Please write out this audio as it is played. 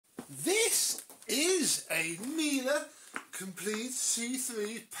is a Miele Complete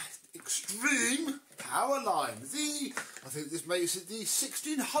C3 Extreme Powerline. I think this makes it the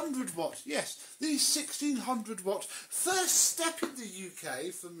 1600 watt. Yes, the 1600 watt first step in the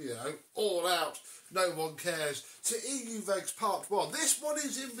UK from, all out, no one cares, to EU Regs Part 1. This one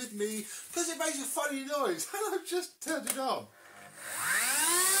is in with me because it makes a funny noise and I've just turned it on.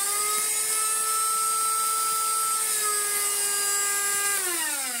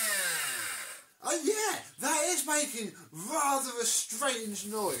 Oh yeah, that is making rather a strange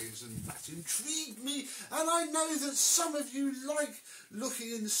noise, and that intrigued me, and I know that some of you like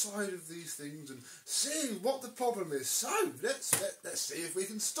looking inside of these things and seeing what the problem is. So let's see if we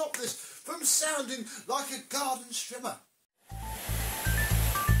can stop this from sounding like a garden strimmer.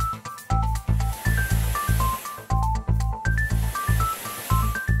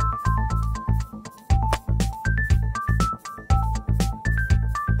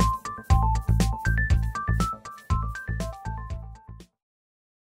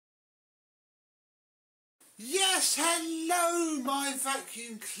 Yes, hello my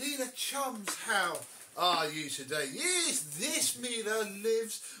vacuum cleaner chums, how are you today? Yes, this Miele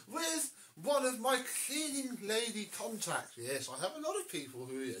lives with one of my cleaning lady contacts. Yes, I have a lot of people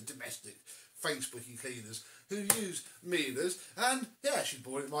who are domestic Facebooky cleaners who use Miele's, and yeah, she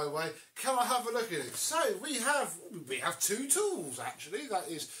brought it my way. Can I have a look at it? So we have two tools actually. That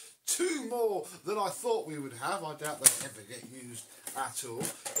is two more than I thought we would have. I doubt they ever get used at all.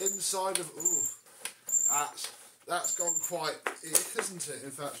 Inside of that's gone quite ick, isn't it?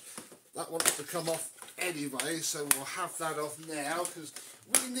 In fact, that wants to come off anyway, so we'll have that off now because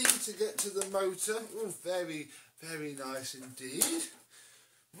we need to get to the motor. Oh, very, very nice indeed.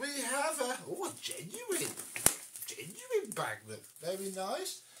 We have a genuine bag, look, very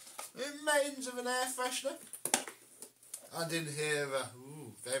nice. Remains of an air freshener, and in here,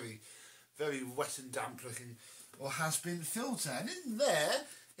 very, very wet and damp looking, or has been filter, and in there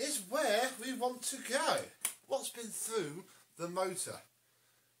is where we want to go. What's been through the motor?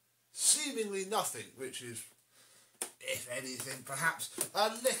 Seemingly nothing, which is, if anything, perhaps a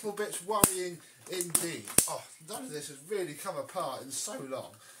little bit worrying indeed. Oh, none of this has really come apart in so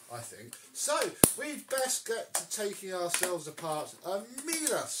long, I think. So, we'd best get to taking ourselves apart a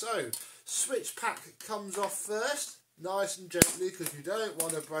Miele. So, switch pack comes off first, nice and gently, because you don't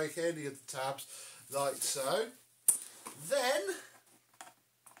want to break any of the tabs, like so. Then,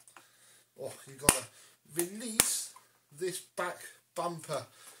 you've got to release this back bumper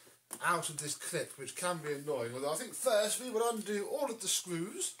out of this clip, which can be annoying, although I think first we would undo all of the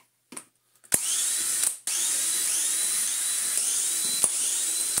screws.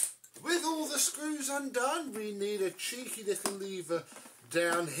 With all the screws undone, we need a cheeky little lever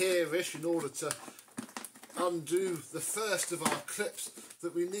down here-ish in order to undo the first of our clips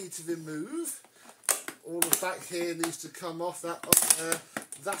that we need to remove. All the back here needs to come off, that up there,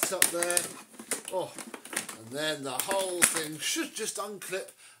 that up there. And then the whole thing should just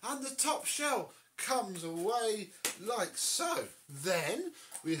unclip and the top shell comes away like so. Then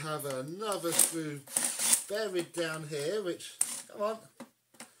we have another screw buried down here, which, come on,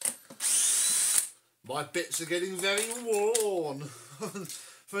 my bits are getting very worn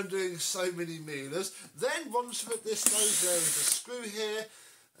from doing so many Mieles. Then once we're at this stage, there is a screw here.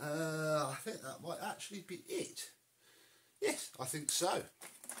 I think that might actually be it. Yes, I think so.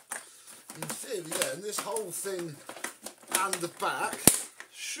 In theory then, this whole thing and the back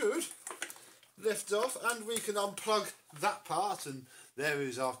should lift off and we can unplug that part, and there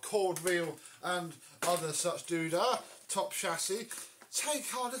is our cord reel and other such doodah, top chassis.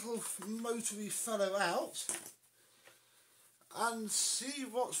 Take our little motory fellow out and see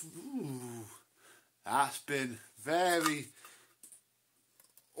what's... Ooh, that's been very...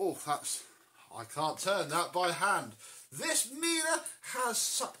 I can't turn that by hand. This Miele has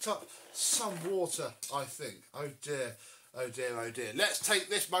sucked up some water, I think. Oh dear, oh dear, oh dear. Let's take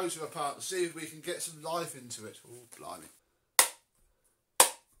this motor apart and see if we can get some life into it. Oh, blimey.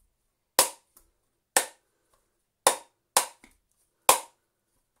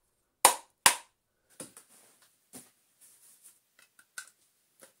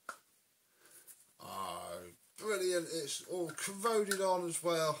 Oh, brilliant. It's all corroded on as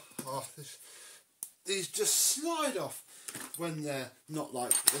well. Oh, these just slide off when they're not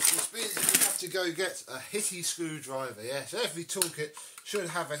like this. This means you have to go get a hitty screwdriver. Yes, every toolkit should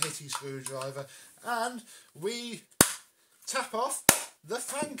have a hitty screwdriver. And we tap off the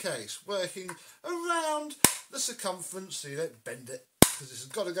fan case, working around the circumference so you don't bend it, because this has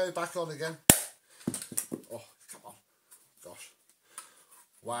got to go back on again. Oh, come on. Gosh.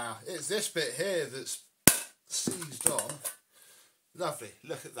 Wow, it's this bit here that's seized on. Lovely,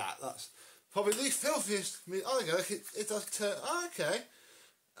 look at that. That's Probably the filthiest. Oh, there you go. It does turn. Oh, okay.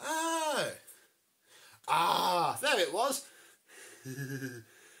 Oh. Ah, there it was.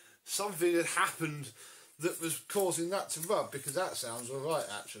 Something had happened that was causing that to rub, because that sounds alright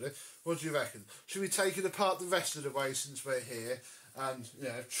actually. What do you reckon? Should we take it apart the rest of the way since we're here and, you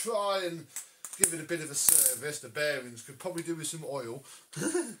know, try and give it a bit of a service? The bearings could probably do with some oil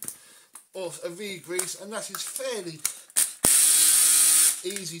or a re-grease, and that is fairly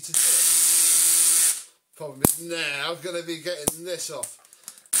easy to do. Problem is now going to be getting this off.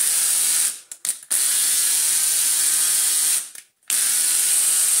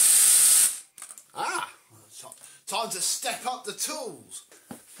 Time to step up the tools.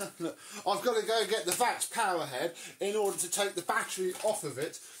 I've got to go get the VAX power head in order to take the battery off of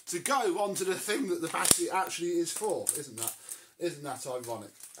it to go onto the thing that the battery actually is for. Isn't that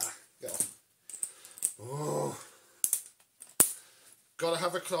ironic? Ah, get off. Oh. Got to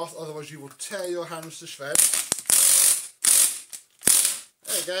have a cloth, otherwise you will tear your hands to shreds.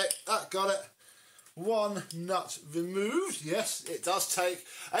 There you go. That got it. One nut removed. Yes, it does take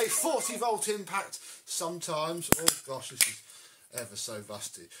a 40-volt impact sometimes. Oh gosh, this is ever so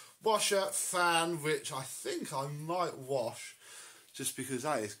rusty. Washer, fan, which I think I might wash just because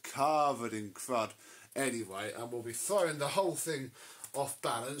that is covered in crud anyway, and we'll be throwing the whole thing off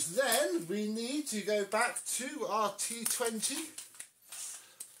balance. Then we need to go back to our T20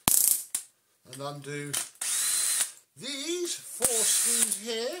 and undo these 4 screws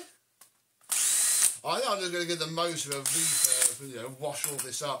here. I think I'm just going to give the motor a refurb, you know, wash all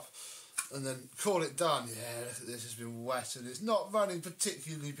this up and then call it done. Yeah, look at this, it's been wet and it's not running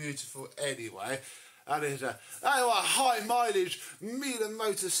particularly beautiful anyway. And it's a high mileage Miele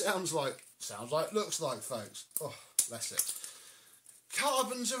motor sounds like, looks like, folks. Oh, bless it.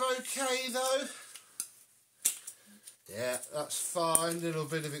 Carbons are okay though. Yeah, that's fine. Little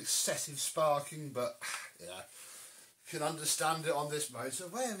bit of excessive sparking, but yeah, can understand it on this motor.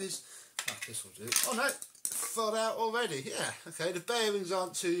 Where is... Oh, this will do. Oh no, thawed out already. Yeah, okay, the bearings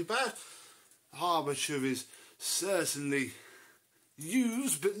aren't too bad. Armature is certainly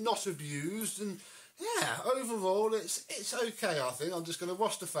used but not abused, and yeah, overall it's okay, I think. I'm just going to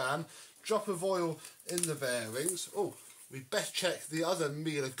wash the fan, drop of oil in the bearings. Oh, we best check the other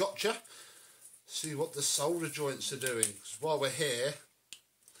Miele gotcha, see what the solder joints are doing. 'Cause while we're here,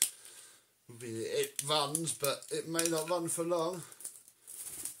 it runs, but it may not run for long.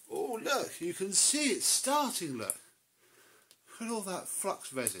 Oh look, you can see it's starting, look. Look at all that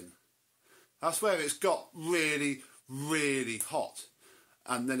flux resin. That's where it's got really, really hot.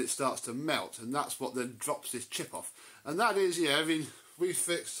 And then it starts to melt, and that's what then drops this chip off. And that is, yeah, I mean, we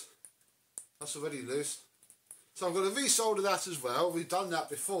fixed... That's already loose. So I'm going to resolder that as well. We've done that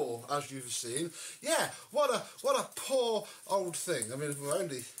before, as you've seen. Yeah, what a poor old thing. I mean, we're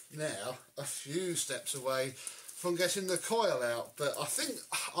only now a few steps away from getting the coil out, but I think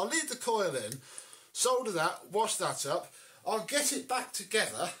I'll leave the coil in, solder that, wash that up, I'll get it back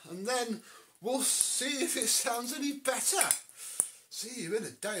together, and then we'll see if it sounds any better. See you in a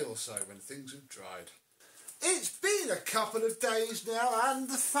day or so when things have dried. It's been a couple of days now, and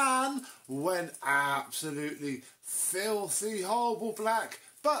the fan went absolutely filthy, horrible black,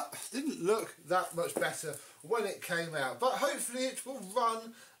 but didn't look that much better when it came out. But hopefully it will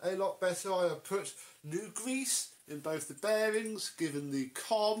run a lot better. I have put new grease in both the bearings, given the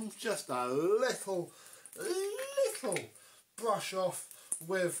com just a little brush off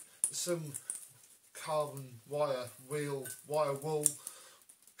with some carbon wire wool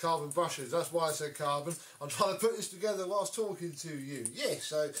carbon brushes. That's why I said carbon. I'm trying to put this together whilst talking to you. Yeah,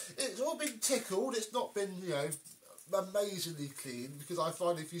 so it's all been tickled. It's not been, you know, amazingly clean, because I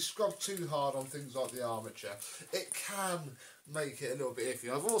find if you scrub too hard on things like the armature, it can make it a little bit iffy.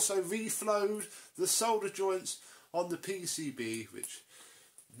 I've also reflowed the solder joints on the PCB, which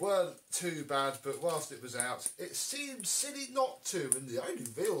weren't too bad, but whilst it was out, it seemed silly not to, and the only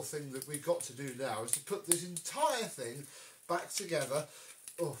real thing that we've got to do now is to put this entire thing back together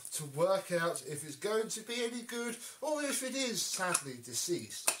to work out if it's going to be any good, or if it is sadly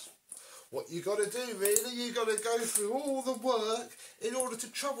deceased. What you got to do really, you got to go through all the work in order to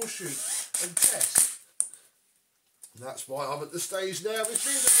troubleshoot and test. And that's why I'm at the stage now with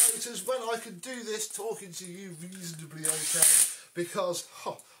Miele motors when I can do this talking to you reasonably okay, because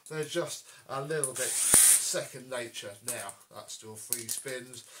they're just a little bit second nature. Now, that's still 3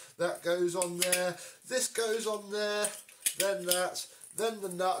 spins. That goes on there, this goes on there, then that, then the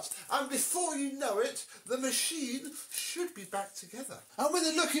nut, and before you know it, the machine should be back together. And with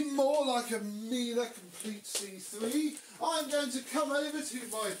it looking more like a Miele Complete C3, I'm going to come over to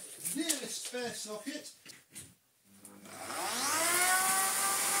my nearest spare socket.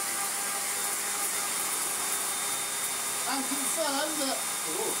 confirm that...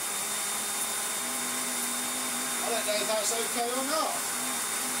 Ooh, I don't know if that's okay or not.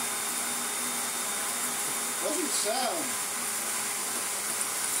 Doesn't sound.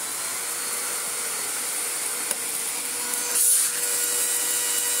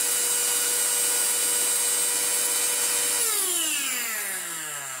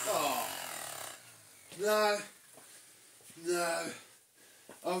 Oh. No. No.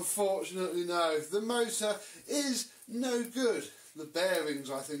 Unfortunately, no. The motor is no good. The bearings,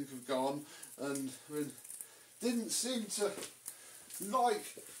 I think, have gone, and I mean, didn't seem to like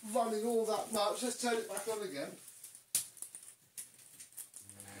running all that much. Let's turn it back on again.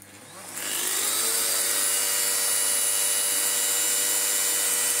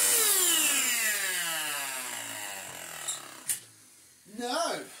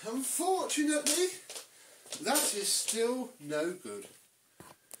 No, unfortunately, that is still no good.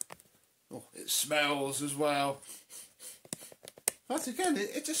 Oh, it smells as well. But again,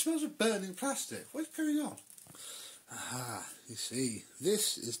 it just smells of burning plastic. What's going on? Aha, you see,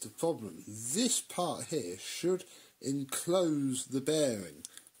 this is the problem. This part here should enclose the bearing,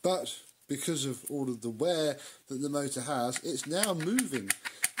 but because of all of the wear that the motor has, it's now moving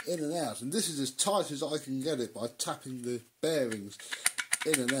in and out, and this is as tight as I can get it by tapping the bearings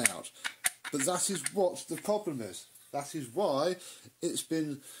in and out. But that is what the problem is. That is why it's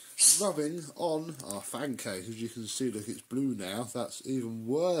been rubbing on our fan case. As you can see, look, it's blue now. That's even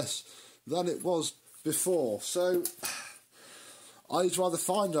worse than it was before. So I'd rather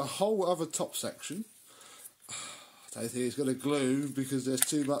find a whole other top section. I don't think it's going to glue because there's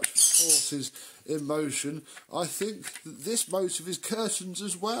too much forces in motion. I think that this motor is curtains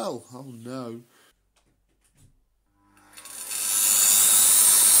as well. Oh no.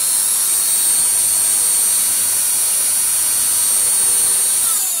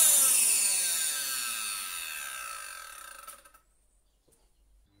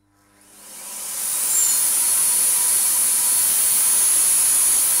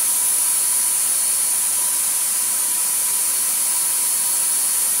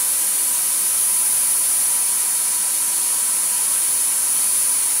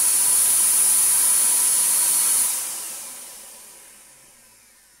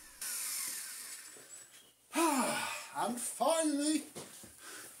 And finally,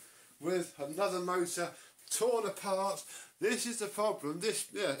 with another motor torn apart, this is the problem. This,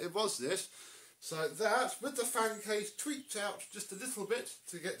 yeah, it was this. So that, with the fan case tweaked out just a little bit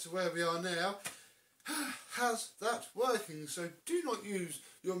to get to where we are now, has that working. So do not use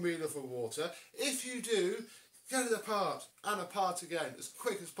your Miele for water. If you do, get it apart and apart again as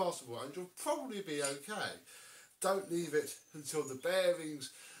quick as possible and you'll probably be okay. Don't leave it until the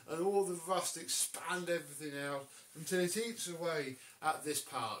bearings and all the rust expand everything out until it eats away at this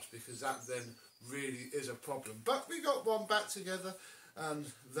part, because that then really is a problem. But we got one back together and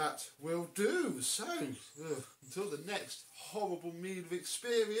that will do. So until the next horrible Miele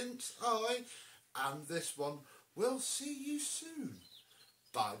experience, I and this one will see you soon.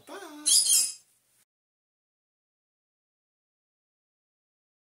 Bye bye.